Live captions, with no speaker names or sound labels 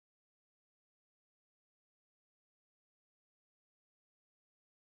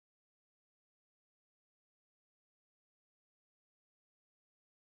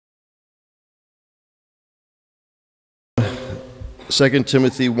2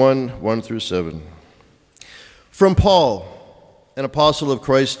 Timothy 1 through 7. From Paul, an apostle of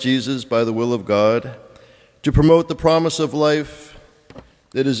Christ Jesus by the will of God, to promote the promise of life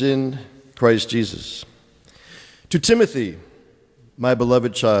that is in Christ Jesus. To Timothy, my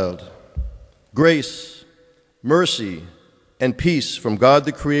beloved child, grace, mercy, and peace from God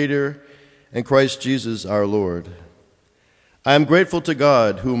the Creator and Christ Jesus our Lord. I am grateful to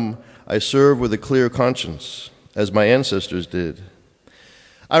God, whom I serve with a clear conscience, as my ancestors did.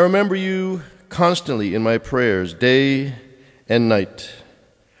 I remember you constantly in my prayers, day and night.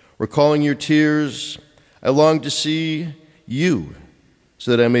 Recalling your tears, I long to see you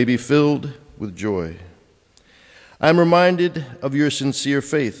so that I may be filled with joy. I am reminded of your sincere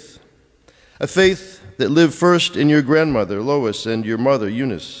faith, a faith that lived first in your grandmother, Lois, and your mother,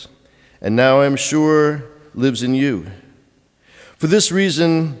 Eunice, and now I am sure lives in you. For this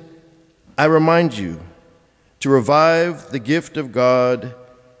reason, I remind you to revive the gift of God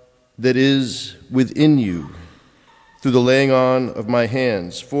that is within you through the laying on of my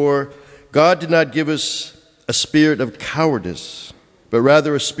hands. For God did not give us a spirit of cowardice, but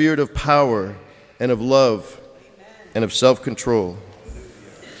rather a spirit of power and of love and of self-control.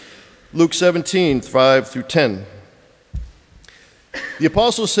 Luke 17, 5 through 10. The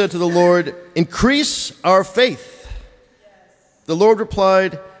apostle said to the Lord, "Increase our faith." The Lord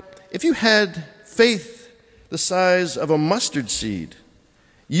replied, "If you had faith the size of a mustard seed,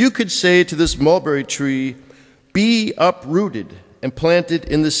 you could say to this mulberry tree, 'Be uprooted and planted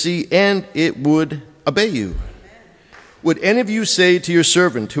in the sea,' and it would obey you. Would any of you say to your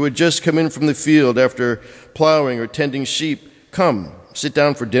servant who had just come in from the field after plowing or tending sheep, 'Come, sit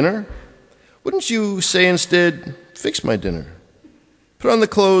down for dinner'? Wouldn't you say instead, 'Fix my dinner. Put on the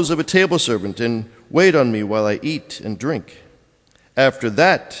clothes of a table servant and wait on me while I eat and drink. After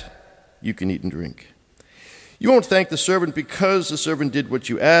that, you can eat and drink'? You won't thank the servant because the servant did what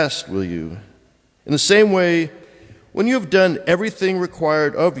you asked, will you? In the same way, when you have done everything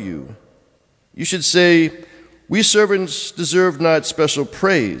required of you, you should say, 'We servants deserve not special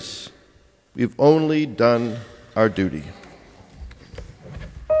praise. We've only done our duty.'"